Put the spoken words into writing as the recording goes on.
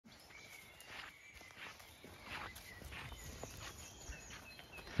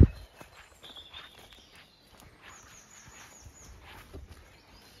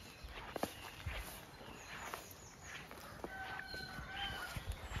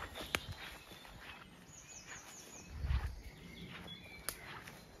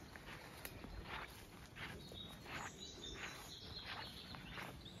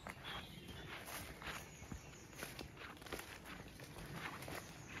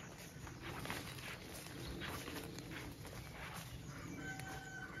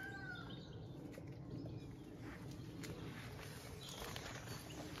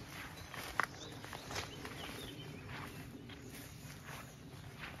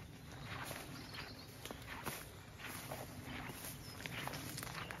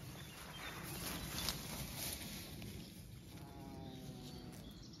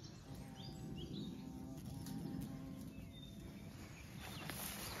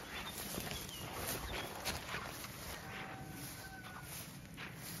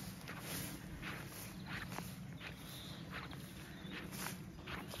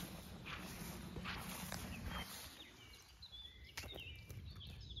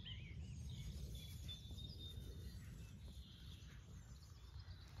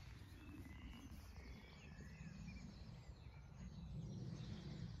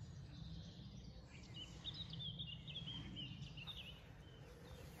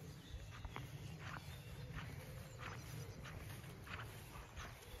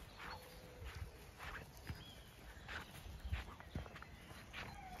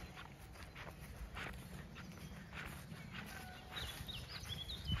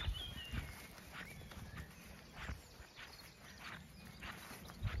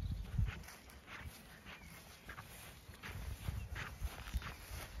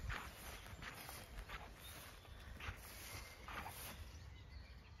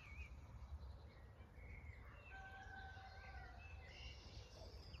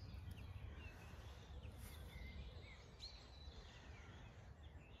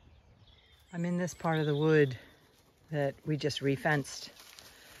I'm in this part of the wood that we just refenced.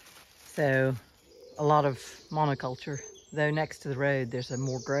 So a lot of monoculture, though next to the road there's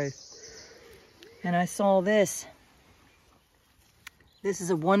more growth. And I saw this. This is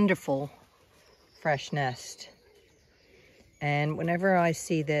a wonderful fresh nest. And whenever I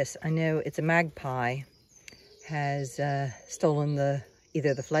see this, I know it's a magpie has stolen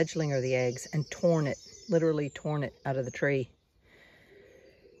either the fledgling or the eggs and torn it, literally torn it out of the tree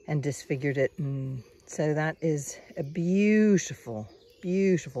and disfigured it. And so that is a beautiful,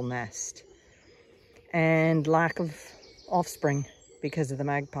 beautiful nest, and lack of offspring because of the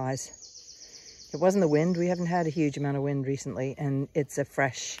magpies. It wasn't the wind. We haven't had a huge amount of wind recently, and it's a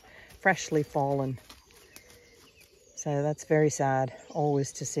freshly fallen. So that's very sad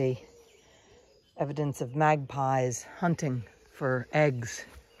always to see evidence of magpies hunting for eggs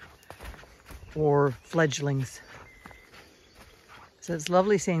or fledglings. So it's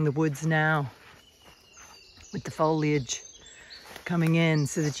lovely seeing the woods now with the foliage coming in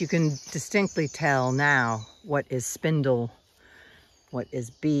so that you can distinctly tell now what is spindle, what is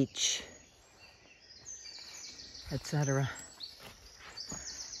beech, etc.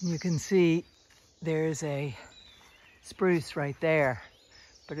 You can see there's a spruce right there,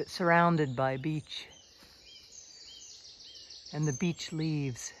 but it's surrounded by beech. And the beech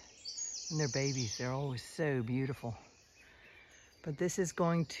leaves, and they're babies, they're always so beautiful. But this is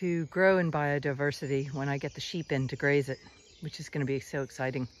going to grow in biodiversity when I get the sheep in to graze it, which is going to be so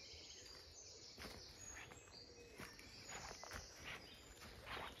exciting.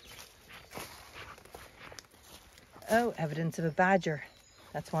 Oh, evidence of a badger.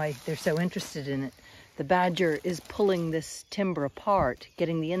 That's why they're so interested in it. The badger is pulling this timber apart,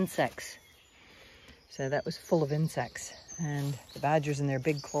 getting the insects. So that was full of insects, and the badgers in their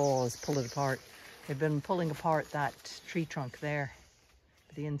big claws pull it apart. They've been pulling apart that tree trunk there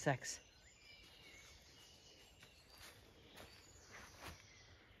for the insects.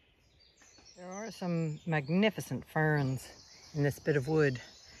 There are some magnificent ferns in this bit of wood.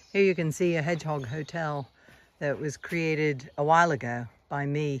 Here you can see a hedgehog hotel that was created a while ago by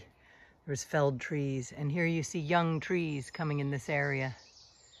me. There was felled trees, and here you see young trees coming in this area.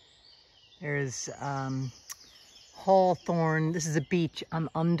 There's hawthorn. This is a beech I'm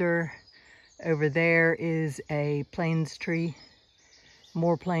under. Over there is a plains tree.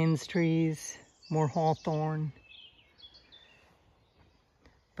 More plains trees, more hawthorn.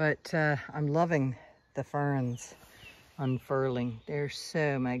 But I'm loving the ferns unfurling. They're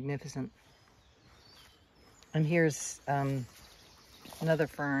so magnificent. And here's another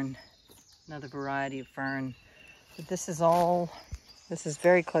fern, another variety of fern. But this is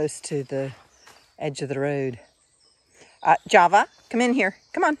very close to the edge of the road. Java, come in here.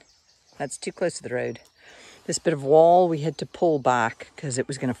 Come on. That's too close to the road. This bit of wall we had to pull back because it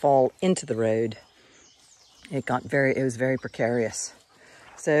was going to fall into the road. It was very precarious.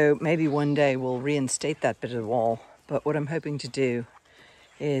 So maybe one day we'll reinstate that bit of the wall. But what I'm hoping to do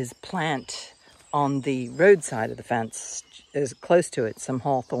is plant on the road side of the fence, as close to it, some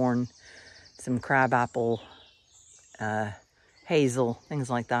hawthorn, some crabapple, hazel, things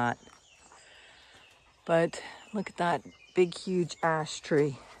like that. But look at that big, huge ash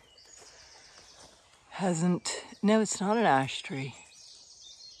tree. No, it's not an ash tree.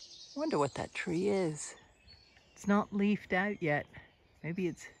 I wonder what that tree is. It's not leafed out yet. Maybe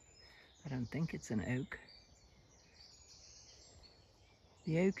I don't think it's an oak.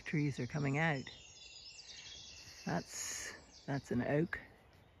 The oak trees are coming out. That's an oak.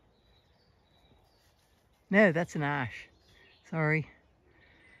 No, that's an ash. Sorry.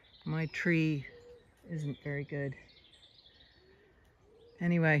 My tree isn't very good.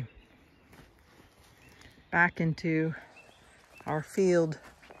 Anyway, back into our field,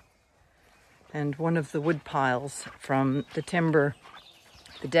 and one of the wood piles from the timber,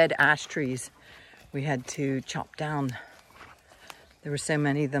 the dead ash trees, we had to chop down. There were so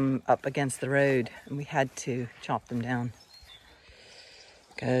many of them up against the road, and we had to chop them down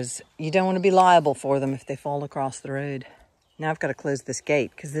because you don't want to be liable for them if they fall across the road. Now I've got to close this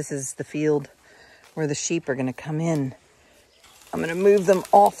gate because this is the field where the sheep are going to come in. I'm going to move them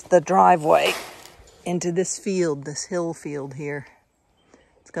off the driveway into this field, this hill field here.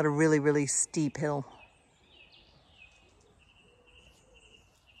 It's got a really, really steep hill.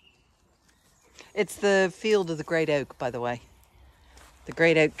 It's the field of the great oak, by the way. The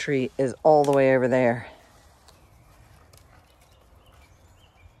great oak tree is all the way over there.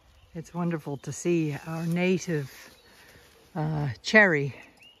 It's wonderful to see our native cherry,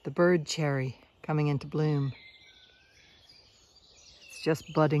 the bird cherry, coming into bloom. It's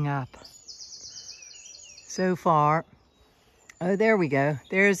just budding up. So far, oh, there we go.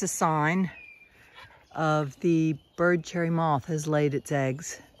 There's a sign of the bird cherry moth has laid its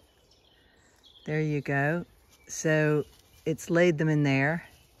eggs. There you go. So it's laid them in there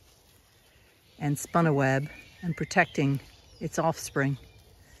and spun a web and protecting its offspring.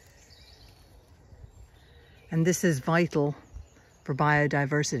 And this is vital for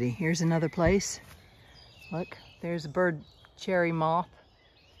biodiversity. Here's another place. Look, there's a bird cherry moth.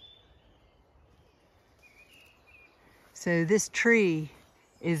 So this tree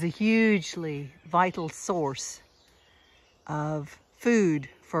is a hugely vital source of food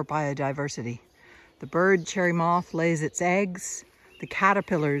for biodiversity. The bird cherry moth lays its eggs. The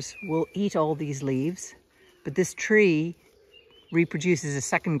caterpillars will eat all these leaves, but this tree reproduces a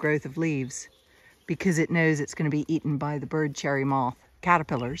second growth of leaves because it knows it's going to be eaten by the bird cherry moth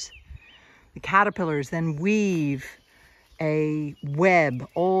caterpillars. The caterpillars then weave a web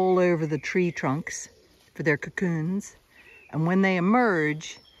all over the tree trunks for their cocoons, and when they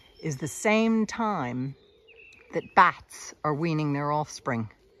emerge is the same time that bats are weaning their offspring.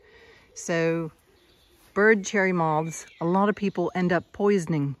 So bird cherry moths, a lot of people end up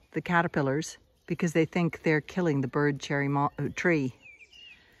poisoning the caterpillars because they think they're killing the bird cherry tree,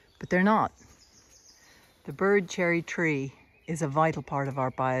 but they're not. The bird cherry tree is a vital part of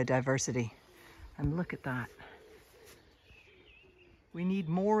our biodiversity. And look at that. We need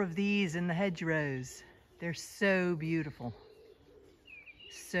more of these in the hedgerows. They're so beautiful.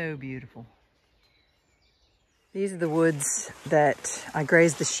 So beautiful. These are the woods that I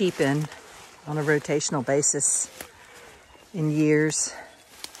graze the sheep in on a rotational basis in years.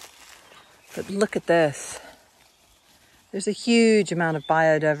 But look at this. There's a huge amount of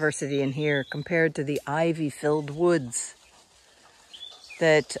biodiversity in here compared to the ivy-filled woods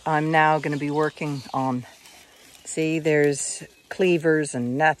that I'm now going to be working on. See, there's cleavers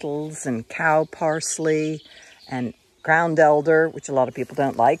and nettles and cow parsley and ground elder, which a lot of people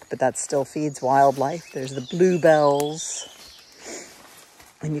don't like, but that still feeds wildlife. There's the bluebells.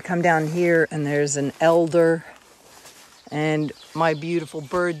 And you come down here and there's an elder and my beautiful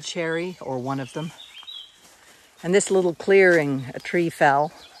bird cherry, or one of them. And this little clearing, a tree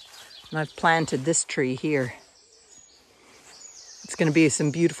fell, and I've planted this tree here. It's going to be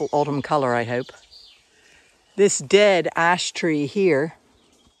some beautiful autumn color, I hope. This dead ash tree here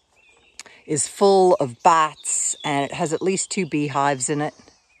is full of bats, and it has at least 2 beehives in it.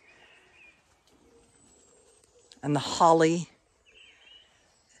 And the holly,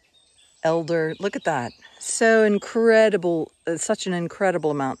 elder, look at that. So incredible, such an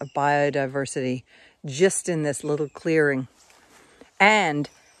incredible amount of biodiversity just in this little clearing. And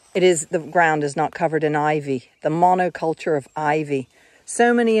the ground is not covered in ivy, the monoculture of ivy.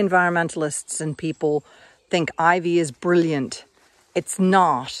 So many environmentalists and people think ivy is brilliant. It's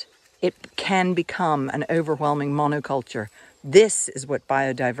not. It can become an overwhelming monoculture. This is what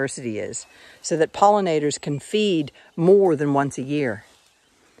biodiversity is, so that pollinators can feed more than once a year.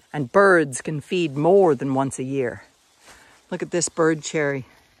 And birds can feed more than once a year. Look at this bird cherry.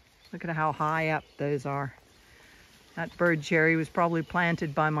 Look at how high up those are. That bird cherry was probably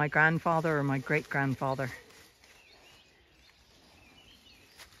planted by my grandfather or my great-grandfather.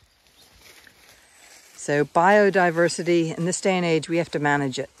 So biodiversity, in this day and age, we have to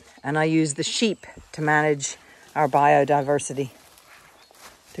manage it. And I use the sheep to manage our biodiversity,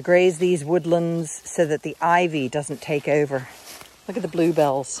 to graze these woodlands so that the ivy doesn't take over. Look at the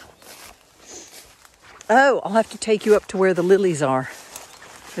bluebells. Oh, I'll have to take you up to where the lilies are.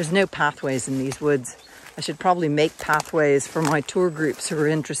 There's no pathways in these woods. I should probably make pathways for my tour groups who are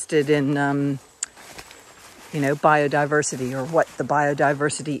interested in, biodiversity, or what the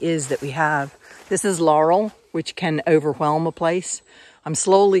biodiversity is that we have. This is laurel, which can overwhelm a place. I'm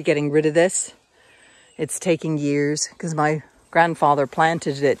slowly getting rid of this. It's taking years because my grandfather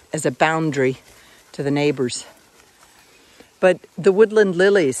planted it as a boundary to the neighbors. But the woodland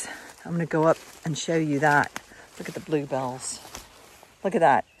lilies, I'm going to go up and show you that. Look at the bluebells. Look at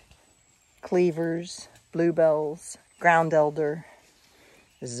that. Cleavers, bluebells, ground elder.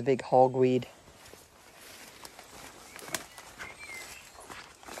 This is a big hogweed.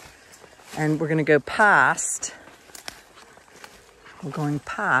 And we're going to go past. We're going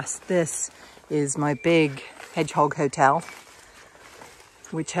past. This is my big hedgehog hotel,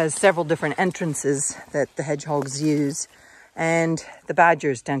 which has several different entrances that the hedgehogs use. And the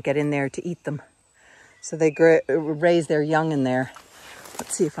badgers don't get in there to eat them. So they raise their young in there.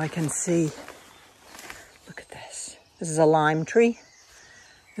 Let's see if I can see. Look at this. This is a lime tree.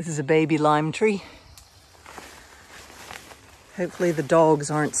 This is a baby lime tree. Hopefully the dogs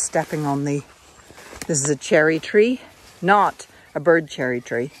aren't stepping on the... This is a cherry tree, not a bird cherry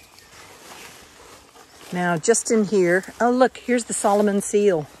tree. Now just in here, oh look, here's the Solomon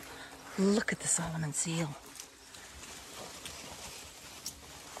seal. Look at the Solomon seal.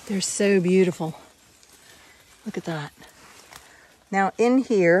 They're so beautiful. Look at that. Now in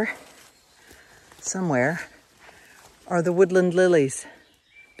here, somewhere, are the woodland lilies,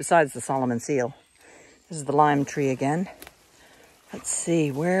 besides the Solomon seal. This is the lime tree again. Let's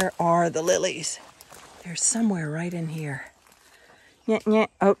see, where are the lilies? They're somewhere right in here.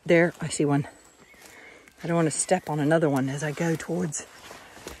 Oh, there, I see one. I don't want to step on another one as I go towards.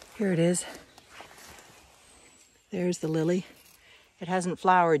 Here it is. There's the lily. It hasn't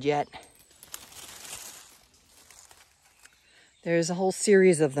flowered yet. There's a whole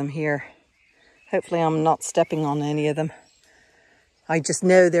series of them here. Hopefully I'm not stepping on any of them. I just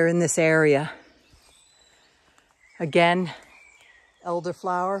know they're in this area. Again,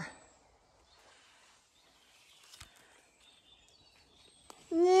 elderflower.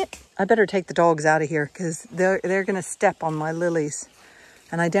 I better take the dogs out of here because they're going to step on my lilies.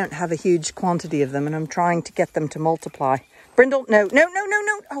 And I don't have a huge quantity of them, and I'm trying to get them to multiply. Brindle, no.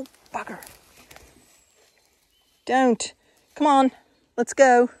 Oh, bugger. Don't. Come on, let's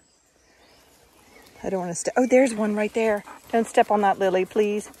go. I don't want to step. Oh, there's one right there. Don't step on that lily,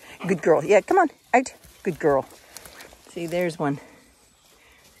 please. Good girl. Yeah, come on, out. Good girl. See, there's one.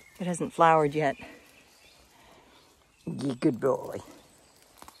 It hasn't flowered yet. Yeah, good boy.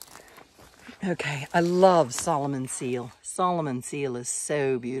 Okay, I love Solomon seal. Solomon seal is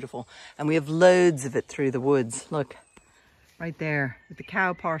so beautiful. And we have loads of it through the woods. Look, right there with the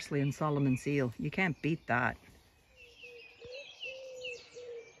cow parsley and Solomon seal. You can't beat that.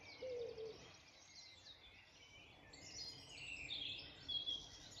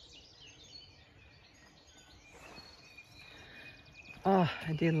 Oh,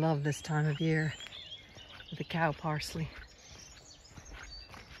 I do love this time of year with the cow parsley.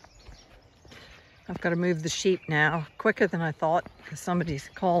 I've got to move the sheep now quicker than I thought because somebody's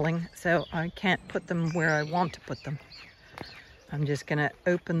calling, so I can't put them where I want to put them. I'm just going to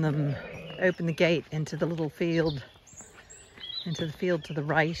open the gate into the little field, into the field to the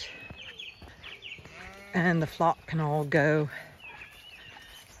right, and the flock can all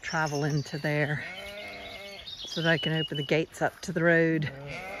travel into there so that I can open the gates up to the road.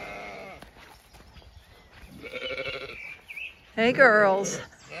 Hey girls.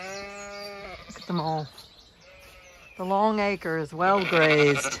 Them all. The long acre is well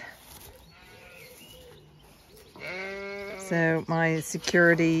grazed. So my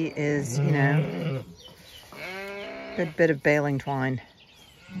security is, you know, a good bit of baling twine.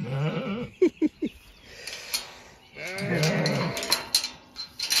 Okay.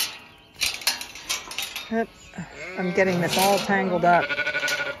 Yep. I'm getting this all tangled up.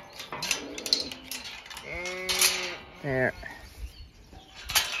 There.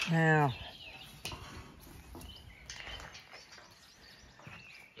 Now.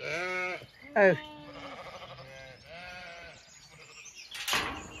 Oh.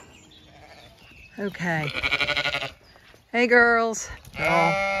 Okay. Hey girls.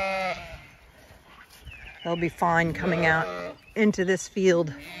 Oh. They'll be fine coming out into this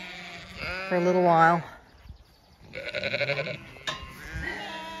field for a little while.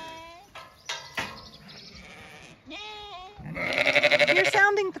 You're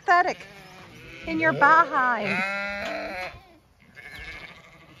sounding pathetic in your behind.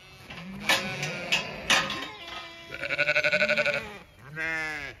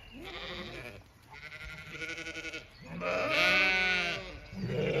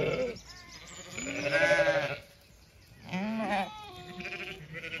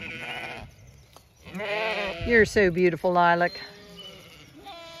 You're so beautiful, Lilac.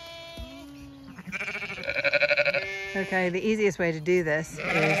 Okay, the easiest way to do this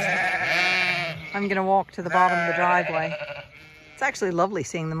is I'm going to walk to the bottom of the driveway. It's actually lovely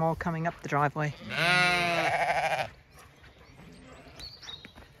seeing them all coming up the driveway.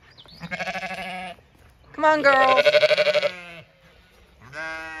 Come on, girls.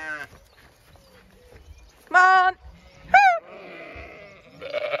 Come on.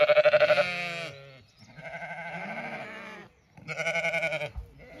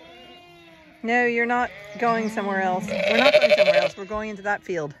 No, you're not going somewhere else. We're not going somewhere else. We're going into that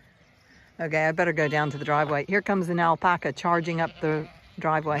field. Okay, I better go down to the driveway. Here comes an alpaca charging up the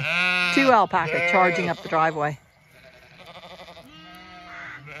driveway. 2 alpaca charging up the driveway.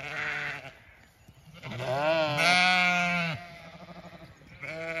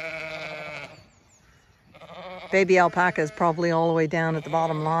 Baby alpaca is probably all the way down at the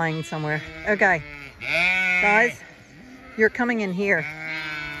bottom lying somewhere. Okay, guys, you're coming in here.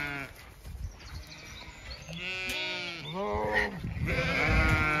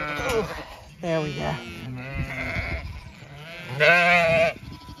 There we go.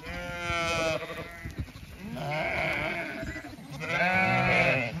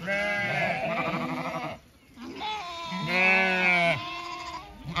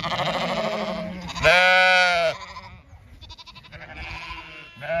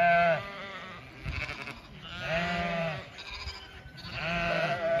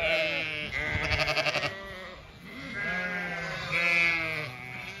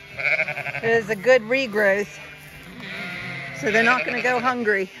 is a good regrowth. So they're not going to go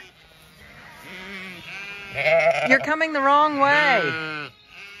hungry. You're coming the wrong way.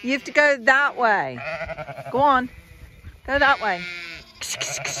 You have to go that way. Go on. Go that way.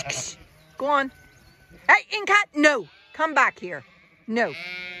 Go on. Hey, Inca, no. Come back here. No.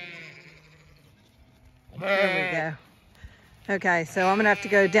 There we go. Okay, so I'm going to have to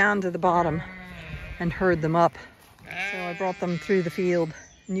go down to the bottom and herd them up. So I brought them through the field.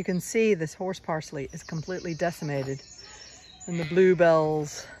 And you can see this horse parsley is completely decimated. And the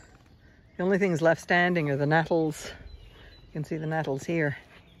bluebells. The only things left standing are the nettles. You can see the nettles here.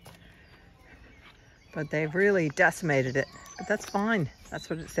 But they've really decimated it. But that's fine. That's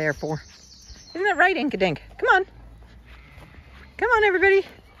what it's there for. Isn't that right, Inkadink? Come on. Come on, everybody.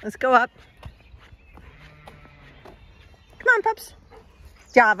 Let's go up. Come on, pups.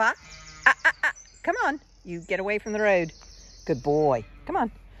 Java. Come on. You get away from the road. Good boy. Come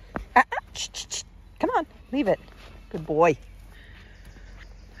on. Shh, shh, shh. Come on. Leave it. Good boy.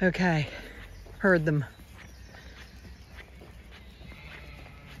 Okay. Herd them.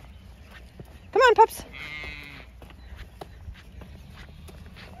 Come on, pups.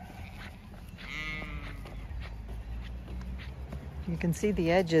 You can see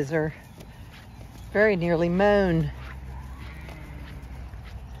the edges are very nearly mown.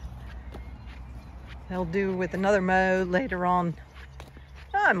 They'll do with another mow later on.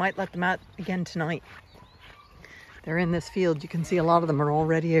 Oh, I might let them out again tonight. They're in this field. You can see a lot of them are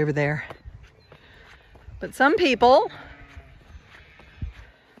already over there. But some people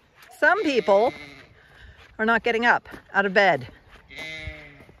are not getting up out of bed.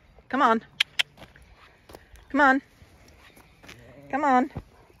 Come on. Come on. Come on.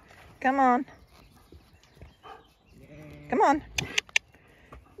 Come on. Come on.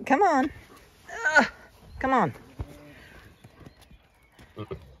 Come on. Come on.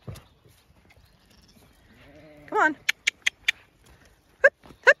 Come on. Hup,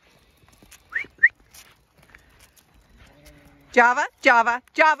 hup. Java, Java,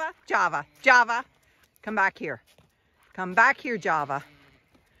 Java, Java, Java. Come back here. Come back here, Java.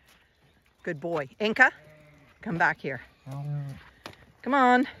 Good boy. Inca, come back here. Come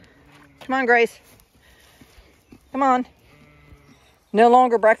on. Come on, Grace. Come on. No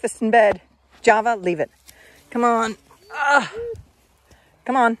longer breakfast in bed. Java, leave it. Come on.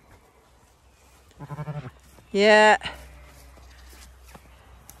 Come on. Yeah.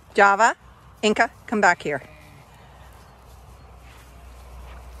 Java, Inca, come back here.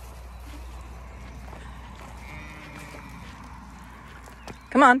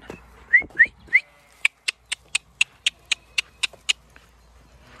 Come on.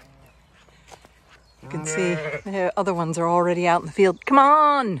 You can see the other ones are already out in the field. Come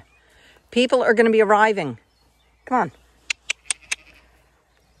on. People are going to be arriving. Come on.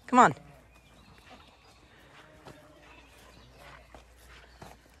 Come on.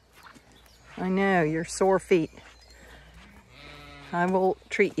 I know, you're sore feet. I will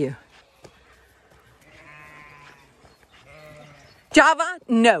treat you. Java,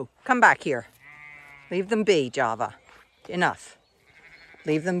 no. Come back here. Leave them be, Java. Enough.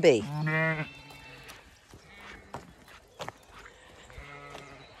 Leave them be.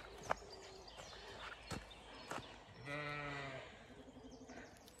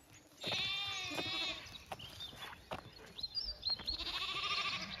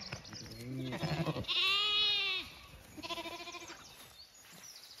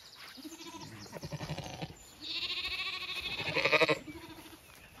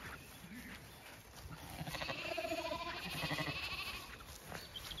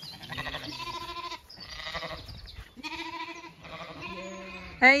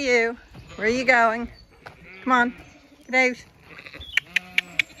 Hey you, where are you going? Come on, get out.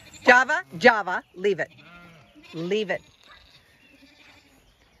 Java, Java, leave it. Leave it.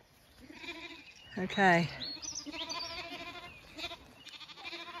 Okay.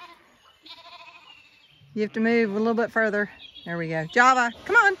 You have to move a little bit further. There we go. Java,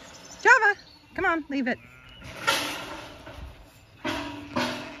 come on. Java, come on, leave it.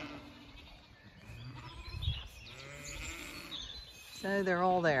 So they're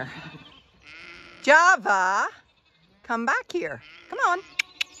all there. Java, come back here. Come on.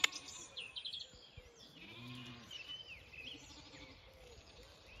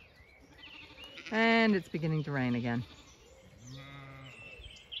 And it's beginning to rain again.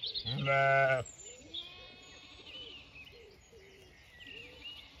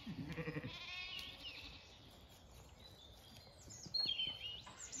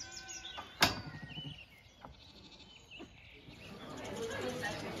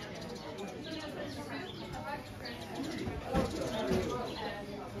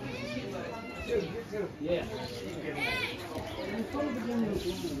 Yeah.